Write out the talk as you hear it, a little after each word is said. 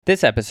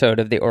This episode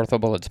of the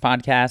OrthoBullets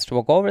podcast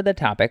will go over the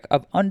topic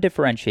of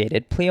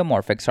undifferentiated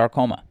pleomorphic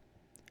sarcoma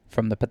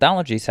from the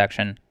Pathology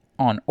section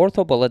on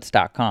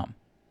orthobullets.com.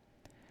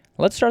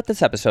 Let's start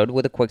this episode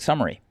with a quick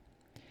summary.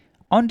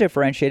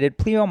 Undifferentiated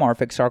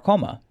pleomorphic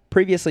sarcoma,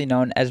 previously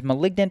known as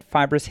malignant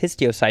fibrous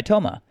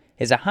histiocytoma,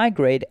 is a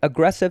high-grade,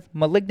 aggressive,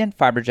 malignant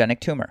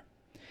fibrogenic tumor.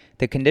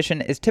 The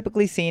condition is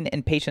typically seen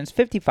in patients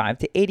 55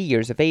 to 80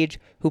 years of age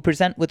who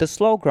present with a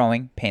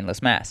slow-growing,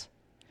 painless mass.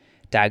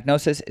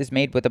 Diagnosis is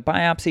made with a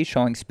biopsy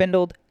showing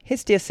spindled,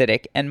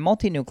 histiocytic, and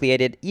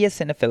multinucleated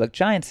eosinophilic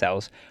giant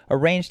cells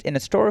arranged in a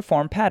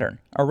storiform pattern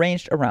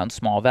arranged around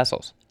small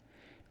vessels.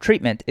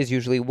 Treatment is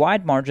usually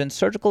wide-margin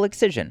surgical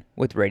excision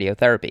with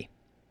radiotherapy.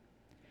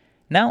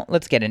 Now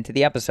let's get into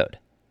the episode.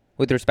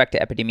 With respect to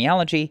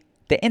epidemiology,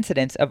 the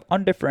incidence of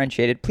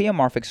undifferentiated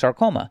pleomorphic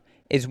sarcoma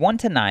is 1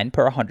 to 9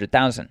 per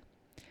 100,000.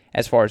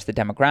 As far as the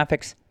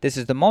demographics, this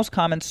is the most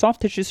common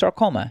soft tissue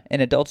sarcoma in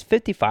adults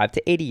 55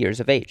 to 80 years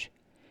of age.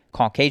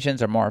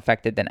 Caucasians are more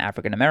affected than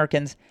African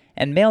Americans,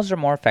 and males are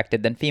more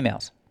affected than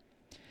females.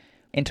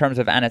 In terms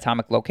of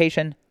anatomic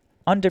location,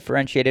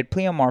 undifferentiated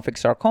pleomorphic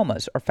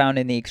sarcomas are found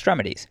in the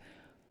extremities,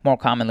 more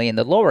commonly in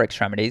the lower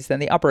extremities than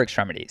the upper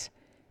extremities.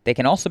 They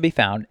can also be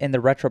found in the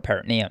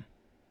retroperitoneum.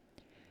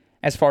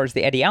 As far as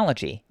the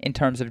etiology, in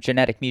terms of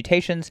genetic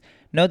mutations,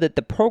 know that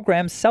the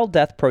programmed cell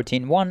death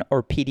protein 1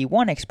 or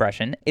PD-1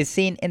 expression is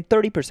seen in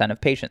 30%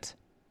 of patients.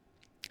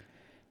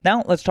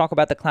 Now let's talk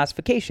about the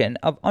classification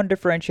of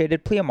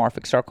undifferentiated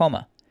pleomorphic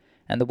sarcoma.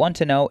 And the one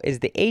to know is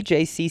the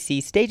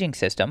AJCC staging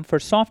system for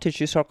soft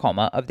tissue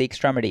sarcoma of the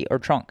extremity or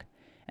trunk,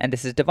 and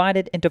this is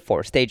divided into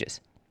 4 stages.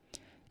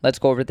 Let's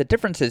go over the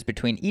differences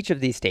between each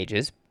of these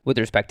stages with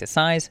respect to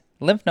size,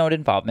 lymph node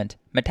involvement,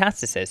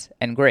 metastasis,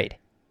 and grade.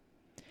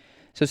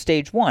 So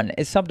stage 1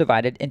 is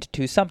subdivided into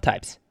 2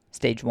 subtypes,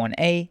 stage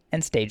 1A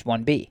and stage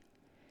 1B.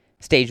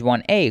 Stage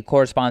 1A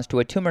corresponds to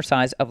a tumor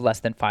size of less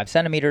than 5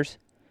 centimeters.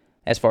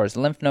 As far as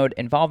lymph node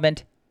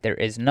involvement, there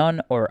is none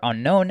or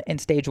unknown in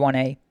stage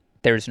 1A,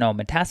 there is no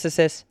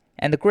metastasis,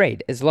 and the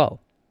grade is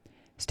low.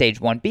 Stage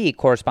 1B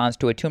corresponds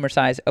to a tumor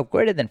size of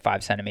greater than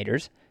 5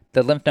 centimeters.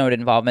 The lymph node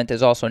involvement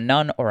is also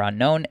none or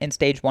unknown in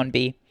stage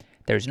 1B,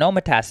 there is no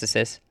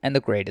metastasis, and the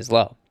grade is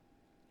low.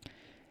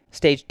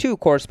 Stage 2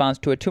 corresponds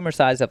to a tumor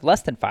size of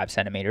less than 5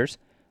 centimeters.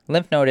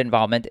 Lymph node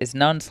involvement is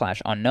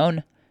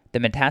none/unknown. The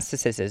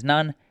metastasis is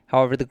none,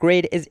 however the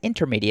grade is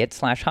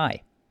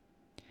intermediate/high.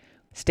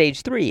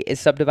 Stage 3 is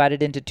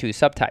subdivided into 2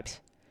 subtypes,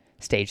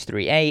 Stage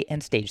 3A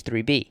and Stage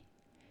 3B.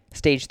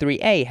 Stage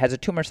 3A has a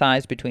tumor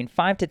size between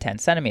 5 to 10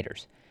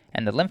 centimeters,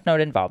 and the lymph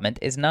node involvement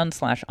is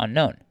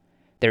none/unknown.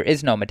 There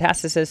is no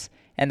metastasis,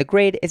 and the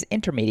grade is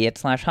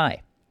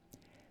intermediate/high.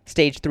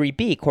 Stage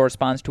 3B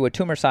corresponds to a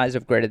tumor size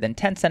of greater than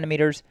 10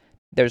 centimeters.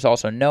 There's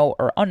also no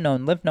or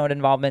unknown lymph node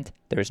involvement,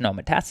 there is no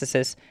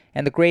metastasis,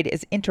 and the grade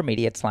is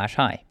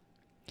intermediate/high.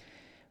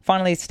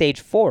 Finally, Stage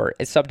 4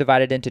 is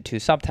subdivided into 2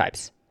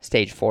 subtypes,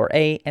 Stage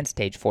 4A and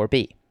Stage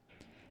 4B.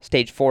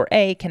 Stage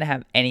 4A can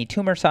have any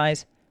tumor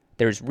size,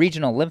 there is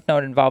regional lymph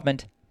node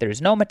involvement, there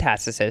is no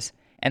metastasis,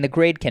 and the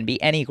grade can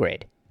be any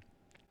grade.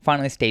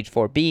 Finally, Stage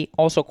 4B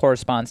also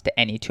corresponds to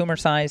any tumor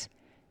size,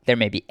 there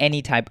may be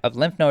any type of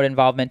lymph node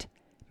involvement,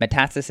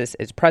 metastasis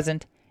is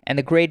present, and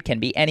the grade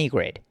can be any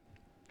grade.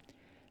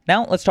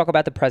 Now let's talk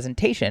about the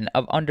presentation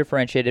of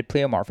undifferentiated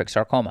pleomorphic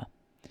sarcoma.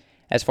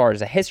 As far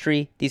as a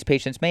history, these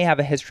patients may have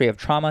a history of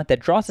trauma that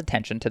draws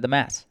attention to the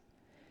mass.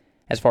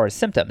 As far as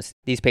symptoms,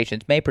 these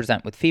patients may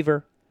present with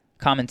fever.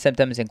 Common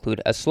symptoms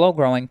include a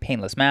slow-growing,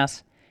 painless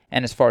mass,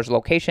 and as far as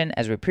location,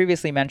 as we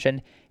previously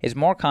mentioned, is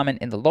more common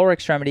in the lower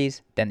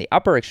extremities, then the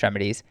upper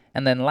extremities,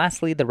 and then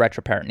lastly the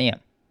retroperitoneum.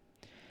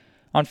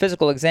 On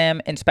physical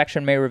exam,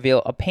 inspection may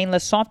reveal a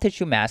painless soft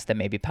tissue mass that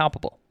may be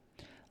palpable.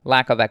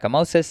 Lack of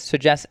ecchymosis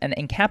suggests an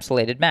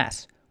encapsulated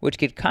mass, which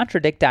could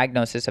contradict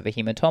diagnosis of a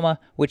hematoma,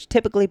 which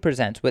typically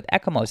presents with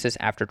ecchymosis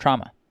after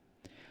trauma.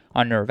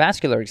 On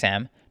neurovascular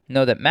exam,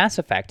 know that mass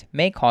effect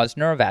may cause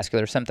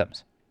neurovascular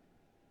symptoms.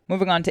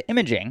 Moving on to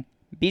imaging,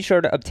 be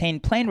sure to obtain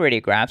plain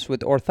radiographs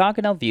with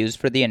orthogonal views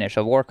for the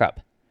initial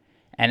workup.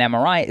 An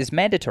MRI is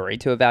mandatory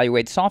to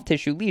evaluate soft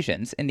tissue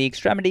lesions in the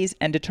extremities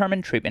and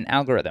determine treatment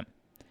algorithm.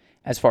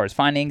 As far as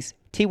findings,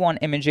 T1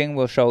 imaging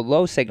will show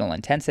low signal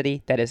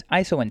intensity, that is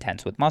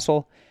isointense with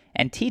muscle,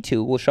 and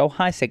T2 will show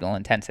high signal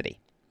intensity.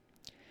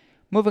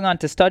 Moving on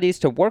to studies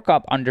to work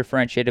up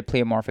undifferentiated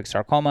pleomorphic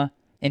sarcoma,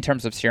 in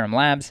terms of serum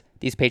labs,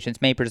 these patients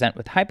may present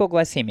with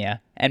hypoglycemia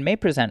and may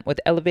present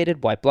with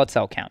elevated white blood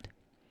cell count.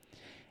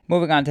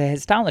 Moving on to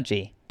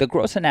histology, the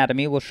gross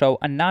anatomy will show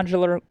a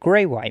nodular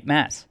gray-white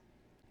mass.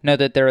 Know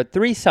that there are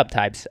 3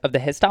 subtypes of the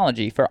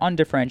histology for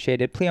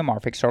undifferentiated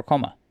pleomorphic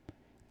sarcoma.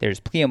 There's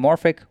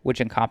pleomorphic, which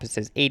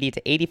encompasses 80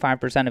 to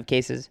 85% of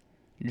cases,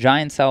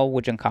 giant cell,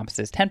 which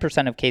encompasses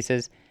 10% of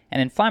cases,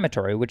 and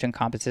inflammatory, which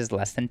encompasses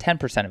less than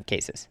 10% of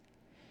cases.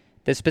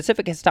 The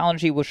specific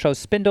histology will show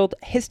spindled,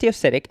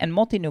 histiocytic, and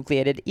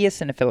multinucleated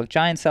eosinophilic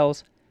giant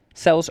cells,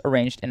 cells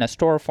arranged in a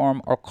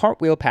storiform or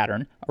cartwheel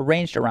pattern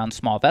arranged around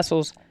small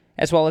vessels,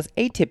 as well as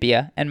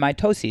atypia and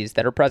mitoses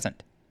that are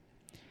present.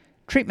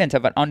 Treatment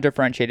of an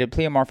undifferentiated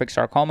pleomorphic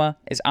sarcoma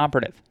is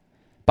operative.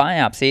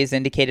 Biopsy is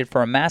indicated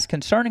for a mass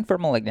concerning for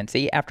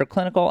malignancy after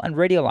clinical and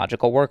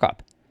radiological workup.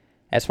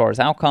 As far as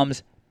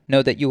outcomes,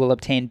 know that you will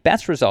obtain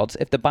best results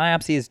if the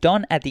biopsy is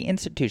done at the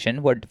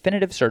institution where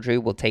definitive surgery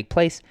will take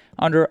place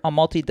under a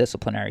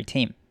multidisciplinary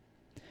team.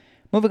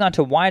 Moving on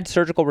to wide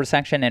surgical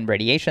resection and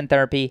radiation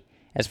therapy,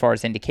 as far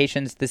as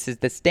indications, this is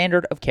the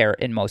standard of care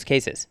in most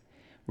cases.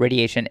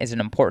 Radiation is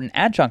an important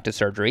adjunct to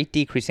surgery,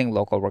 decreasing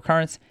local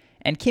recurrence,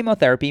 and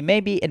chemotherapy may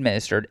be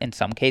administered in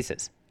some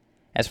cases.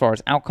 As far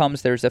as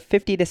outcomes, there's a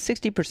 50 to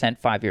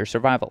 60% 5-year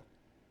survival.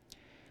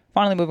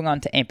 Finally, moving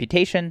on to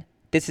amputation,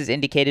 this is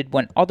indicated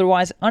when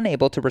otherwise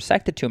unable to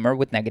resect the tumor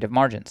with negative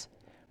margins.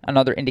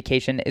 Another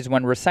indication is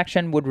when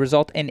resection would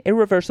result in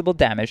irreversible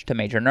damage to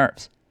major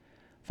nerves.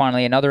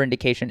 Finally, another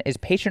indication is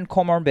patient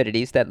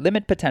comorbidities that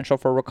limit potential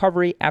for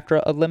recovery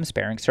after a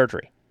limb-sparing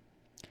surgery.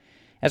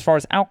 As far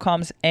as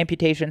outcomes,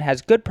 amputation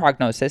has good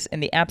prognosis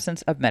in the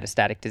absence of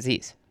metastatic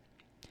disease.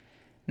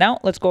 Now,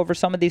 let's go over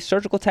some of these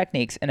surgical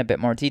techniques in a bit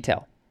more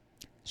detail.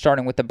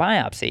 Starting with the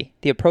biopsy,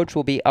 the approach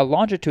will be a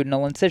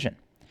longitudinal incision.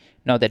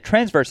 Note that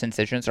transverse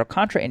incisions are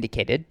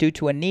contraindicated due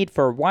to a need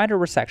for a wider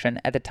resection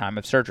at the time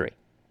of surgery.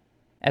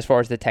 As far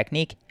as the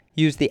technique,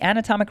 use the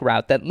anatomic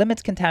route that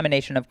limits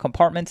contamination of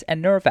compartments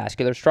and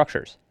neurovascular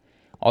structures.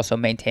 Also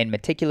maintain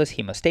meticulous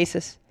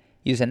hemostasis.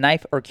 Use a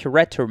knife or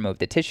curette to remove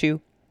the tissue.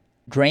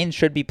 Drains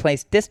should be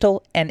placed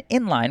distal and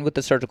in line with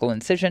the surgical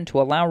incision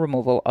to allow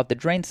removal of the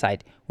drain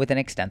site with an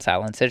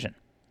extensile incision.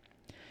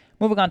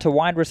 Moving on to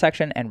wide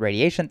resection and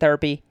radiation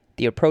therapy,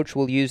 the approach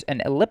will use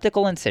an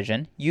elliptical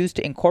incision used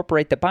to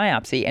incorporate the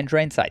biopsy and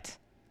drain sites.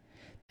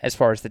 As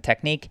far as the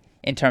technique,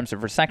 in terms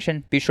of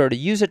resection, be sure to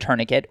use a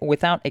tourniquet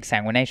without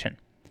exsanguination.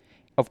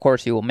 Of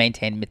course, you will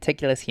maintain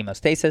meticulous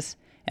hemostasis,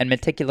 and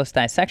meticulous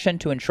dissection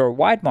to ensure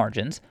wide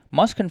margins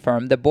must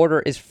confirm the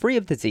border is free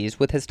of disease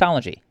with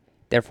histology.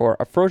 Therefore,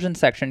 a frozen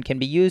section can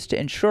be used to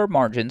ensure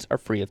margins are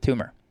free of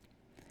tumor.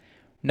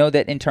 Know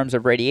that in terms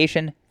of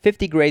radiation,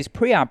 50 grays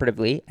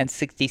preoperatively and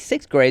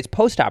 66 grays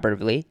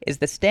postoperatively is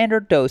the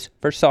standard dose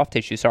for soft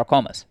tissue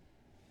sarcomas.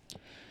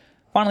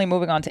 Finally,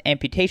 moving on to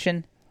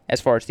amputation, as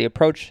far as the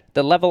approach,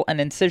 the level and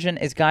incision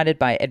is guided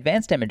by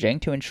advanced imaging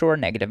to ensure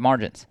negative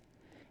margins.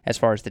 As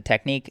far as the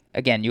technique,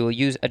 again, you will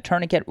use a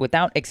tourniquet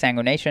without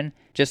exsanguination,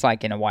 just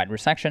like in a wide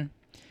resection.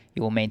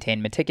 You will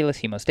maintain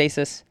meticulous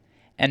hemostasis,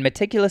 and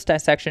meticulous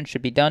dissection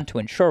should be done to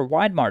ensure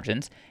wide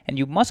margins, and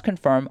you must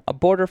confirm a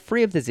border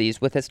free of disease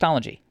with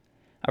histology.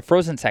 A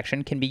frozen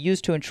section can be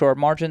used to ensure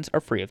margins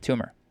are free of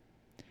tumor.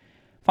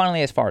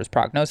 Finally, as far as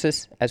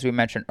prognosis, as we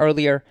mentioned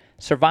earlier,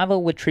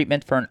 survival with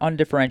treatment for an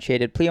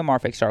undifferentiated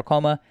pleomorphic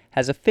sarcoma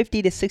has a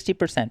 50 to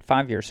 60%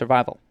 5-year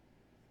survival.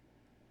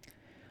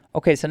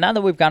 Okay, so now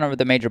that we've gone over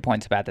the major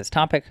points about this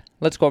topic,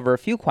 let's go over a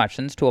few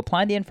questions to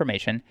apply the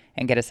information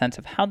and get a sense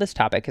of how this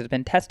topic has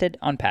been tested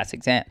on past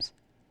exams.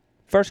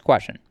 First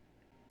question.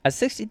 A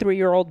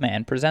 63-year-old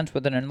man presents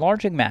with an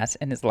enlarging mass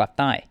in his left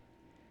thigh.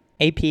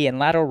 AP and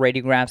lateral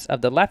radiographs of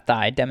the left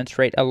thigh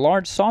demonstrate a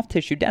large soft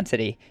tissue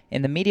density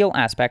in the medial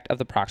aspect of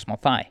the proximal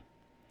thigh.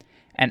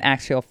 An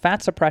axial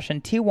fat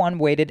suppression T1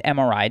 weighted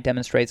MRI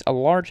demonstrates a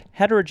large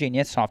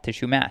heterogeneous soft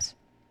tissue mass.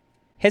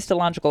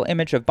 Histological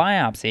image of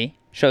biopsy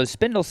shows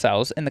spindle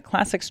cells in the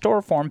classic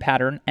storiform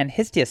pattern and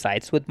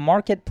histiocytes with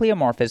marked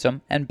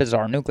pleomorphism and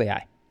bizarre nuclei.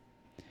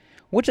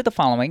 Which of the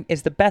following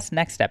is the best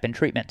next step in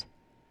treatment?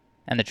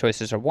 And the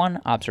choices are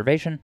 1.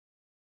 Observation,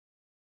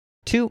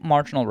 2.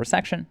 Marginal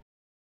resection,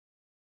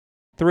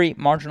 3.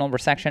 Marginal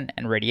resection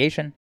and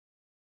radiation,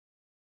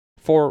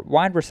 4.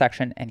 Wide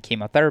resection and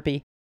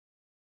chemotherapy,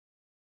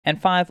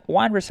 and 5.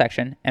 Wide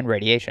resection and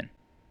radiation.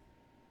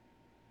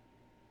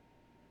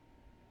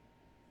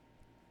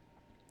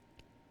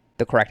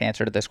 The correct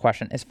answer to this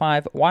question is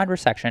 5. Wide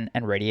resection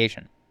and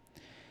radiation.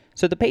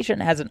 So the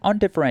patient has an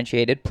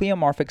undifferentiated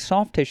pleomorphic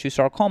soft tissue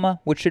sarcoma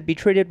which should be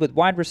treated with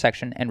wide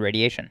resection and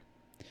radiation.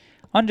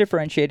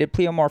 Undifferentiated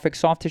pleomorphic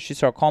soft tissue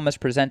sarcomas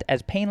present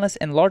as painless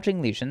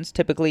enlarging lesions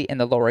typically in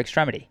the lower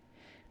extremity.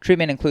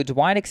 Treatment includes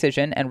wide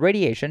excision and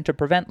radiation to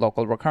prevent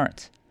local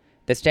recurrence.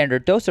 The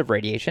standard dose of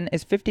radiation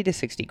is 50 to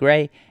 60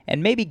 gray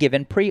and may be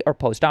given pre- or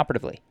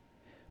postoperatively.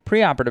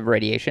 Preoperative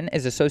radiation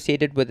is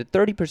associated with a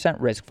 30%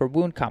 risk for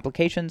wound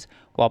complications,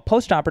 while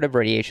postoperative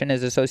radiation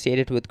is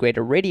associated with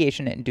greater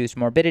radiation-induced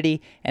morbidity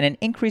and an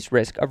increased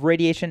risk of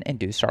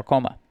radiation-induced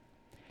sarcoma.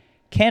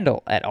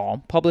 Candle et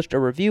al. Published a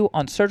review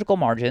on surgical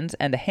margins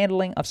and the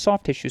handling of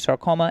soft tissue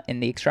sarcoma in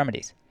the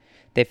extremities.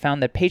 They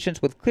found that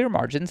patients with clear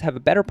margins have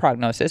a better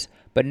prognosis,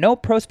 but no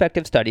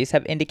prospective studies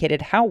have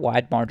indicated how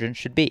wide margins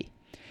should be.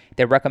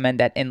 They recommend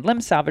that in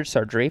limb salvage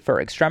surgery for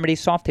extremity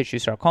soft tissue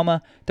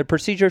sarcoma, the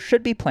procedure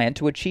should be planned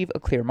to achieve a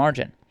clear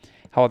margin.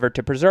 However,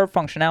 to preserve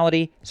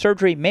functionality,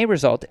 surgery may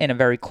result in a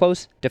very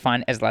close,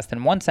 defined as less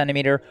than 1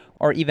 centimeter,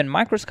 or even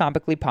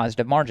microscopically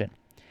positive margin.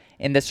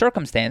 In this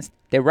circumstance,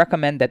 they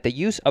recommend that the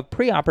use of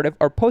preoperative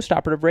or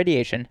postoperative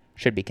radiation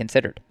should be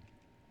considered.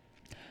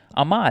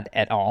 Ahmad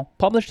et al.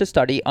 Published a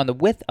study on the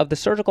width of the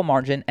surgical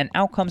margin and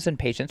outcomes in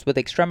patients with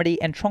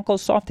extremity and truncal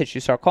soft tissue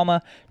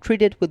sarcoma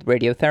treated with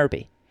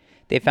radiotherapy.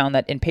 They found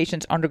that in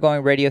patients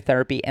undergoing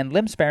radiotherapy and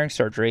limb-sparing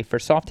surgery for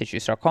soft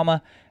tissue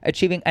sarcoma,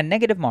 achieving a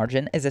negative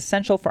margin is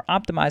essential for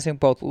optimizing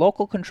both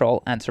local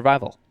control and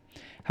survival.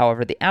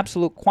 However, the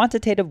absolute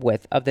quantitative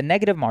width of the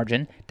negative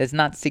margin does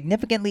not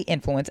significantly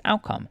influence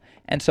outcome,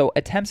 and so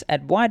attempts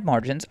at wide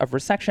margins of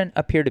resection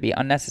appear to be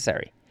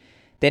unnecessary.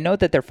 They note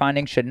that their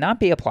findings should not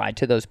be applied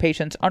to those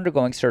patients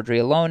undergoing surgery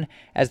alone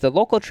as the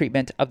local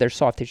treatment of their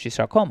soft tissue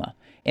sarcoma,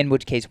 in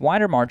which case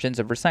wider margins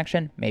of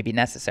resection may be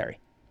necessary.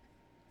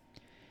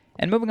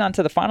 And moving on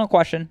to the final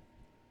question,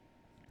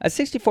 a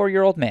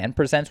 64-year-old man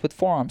presents with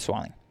forearm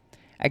swelling.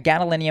 A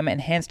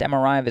gadolinium-enhanced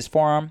MRI of his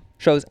forearm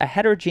shows a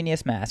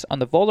heterogeneous mass on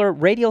the volar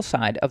radial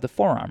side of the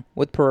forearm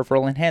with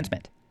peripheral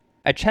enhancement.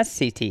 A chest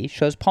CT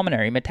shows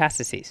pulmonary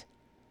metastases.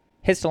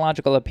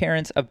 Histological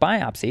appearance of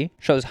biopsy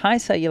shows high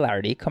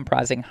cellularity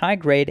comprising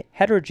high-grade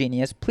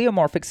heterogeneous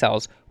pleomorphic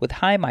cells with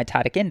high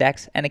mitotic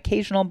index and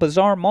occasional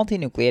bizarre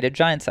multinucleated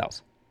giant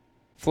cells.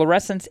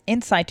 Fluorescence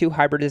in situ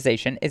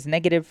hybridization is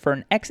negative for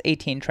an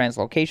X18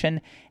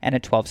 translocation and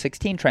a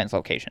 1216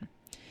 translocation.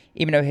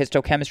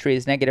 Immunohistochemistry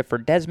is negative for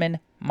desmin,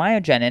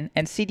 myogenin,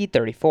 and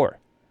CD34.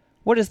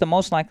 What is the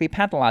most likely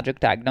pathologic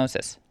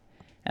diagnosis?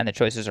 And the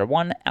choices are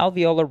 1.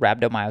 Alveolar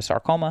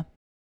rhabdomyosarcoma,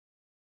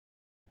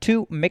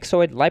 2.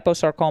 Myxoid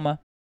liposarcoma,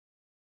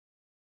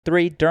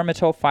 3.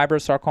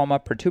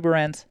 Dermatofibrosarcoma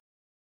protuberans,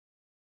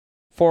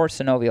 4.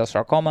 Synovial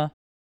sarcoma,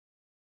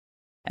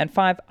 and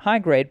 5.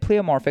 High-grade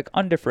pleomorphic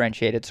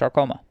undifferentiated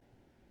sarcoma.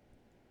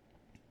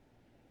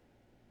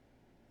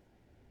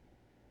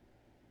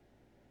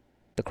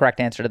 The correct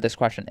answer to this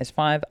question is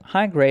 5.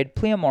 High-grade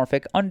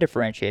pleomorphic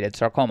undifferentiated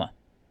sarcoma.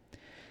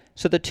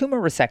 So the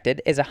tumor resected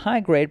is a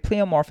high-grade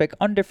pleomorphic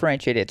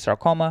undifferentiated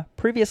sarcoma,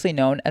 previously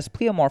known as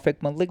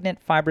pleomorphic malignant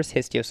fibrous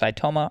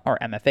histiocytoma, or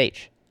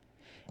MFH.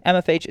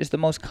 MFH is the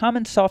most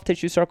common soft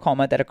tissue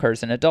sarcoma that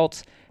occurs in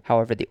adults.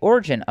 However, the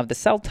origin of the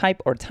cell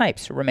type or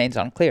types remains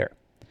unclear.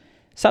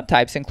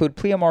 Subtypes include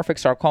pleomorphic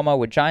sarcoma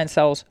with giant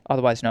cells,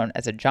 otherwise known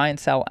as a giant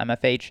cell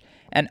MFH,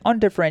 and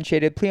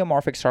undifferentiated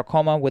pleomorphic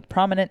sarcoma with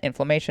prominent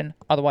inflammation,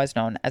 otherwise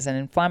known as an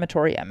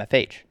inflammatory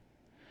MFH.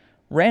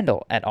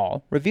 Randall et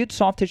al. Reviewed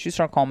soft tissue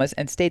sarcomas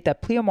and state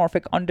that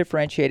pleomorphic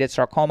undifferentiated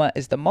sarcoma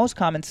is the most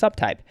common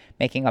subtype,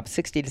 making up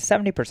 60 to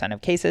 70%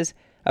 of cases,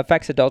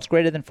 affects adults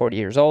greater than 40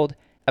 years old,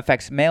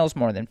 affects males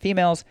more than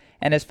females,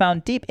 and is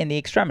found deep in the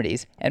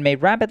extremities and may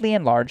rapidly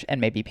enlarge and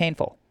may be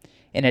painful.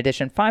 In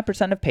addition,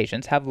 5% of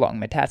patients have lung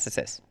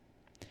metastasis.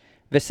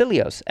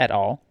 Vasilios et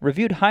al.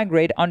 Reviewed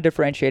high-grade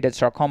undifferentiated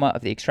sarcoma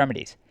of the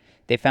extremities.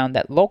 They found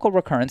that local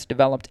recurrence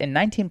developed in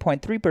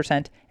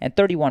 19.3% and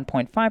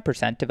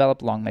 31.5%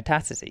 developed lung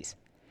metastases.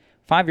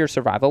 5-year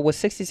survival was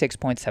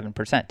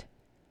 66.7%.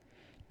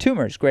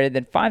 Tumors greater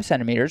than 5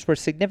 centimeters were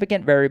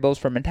significant variables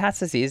for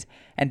metastases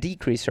and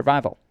decreased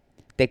survival.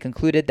 They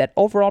concluded that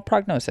overall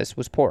prognosis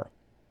was poor.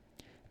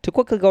 To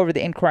quickly go over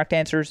the incorrect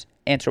answers,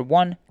 answer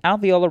 1,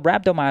 alveolar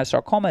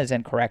rhabdomyosarcoma is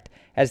incorrect,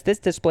 as this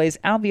displays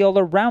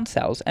alveolar round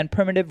cells and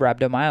primitive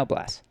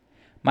rhabdomyoblasts.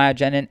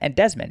 Myogenin and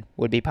desmin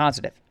would be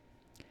positive.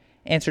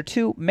 Answer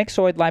 2,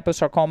 myxoid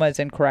liposarcoma is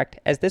incorrect,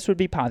 as this would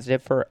be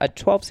positive for a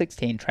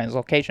 1216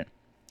 translocation.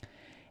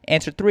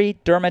 Answer 3,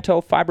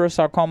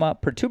 dermatofibrosarcoma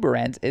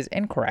protuberans is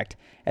incorrect,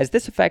 as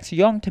this affects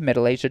young to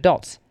middle-aged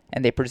adults,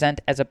 and they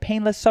present as a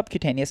painless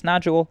subcutaneous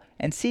nodule,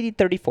 and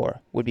CD34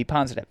 would be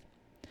positive.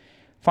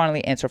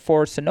 Finally, answer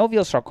 4,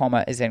 synovial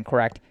sarcoma is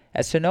incorrect,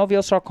 as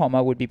synovial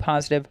sarcoma would be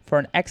positive for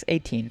an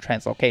X18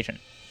 translocation.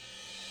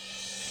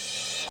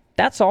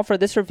 That's all for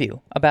this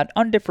review about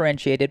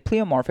undifferentiated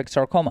pleomorphic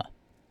sarcoma.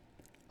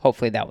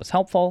 Hopefully that was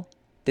helpful.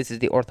 This is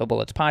the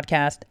OrthoBullets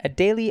podcast, a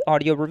daily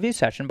audio review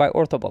session by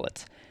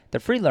OrthoBullets, the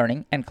free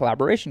learning and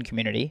collaboration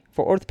community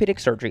for orthopedic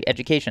surgery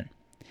education.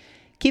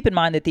 Keep in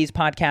mind that these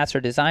podcasts are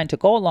designed to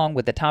go along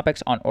with the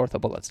topics on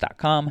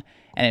orthobullets.com,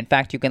 and in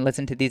fact, you can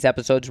listen to these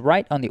episodes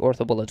right on the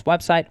OrthoBullets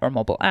website or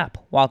mobile app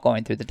while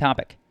going through the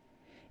topic.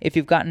 If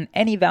you've gotten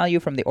any value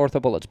from the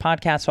OrthoBullets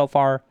podcast so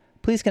far,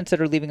 please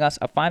consider leaving us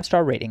a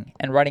 5-star rating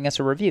and writing us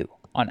a review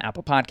on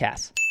Apple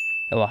Podcasts.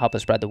 It will help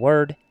us spread the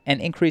word and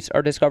increase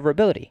our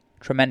discoverability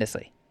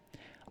tremendously.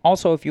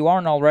 Also, if you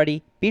aren't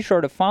already, be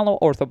sure to follow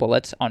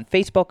OrthoBullets on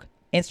Facebook,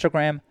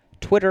 Instagram,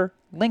 Twitter,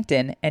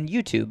 LinkedIn, and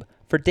YouTube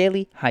for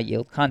daily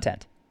high-yield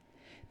content.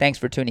 Thanks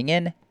for tuning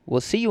in. We'll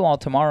see you all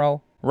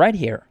tomorrow right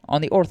here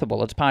on the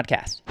OrthoBullets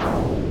podcast.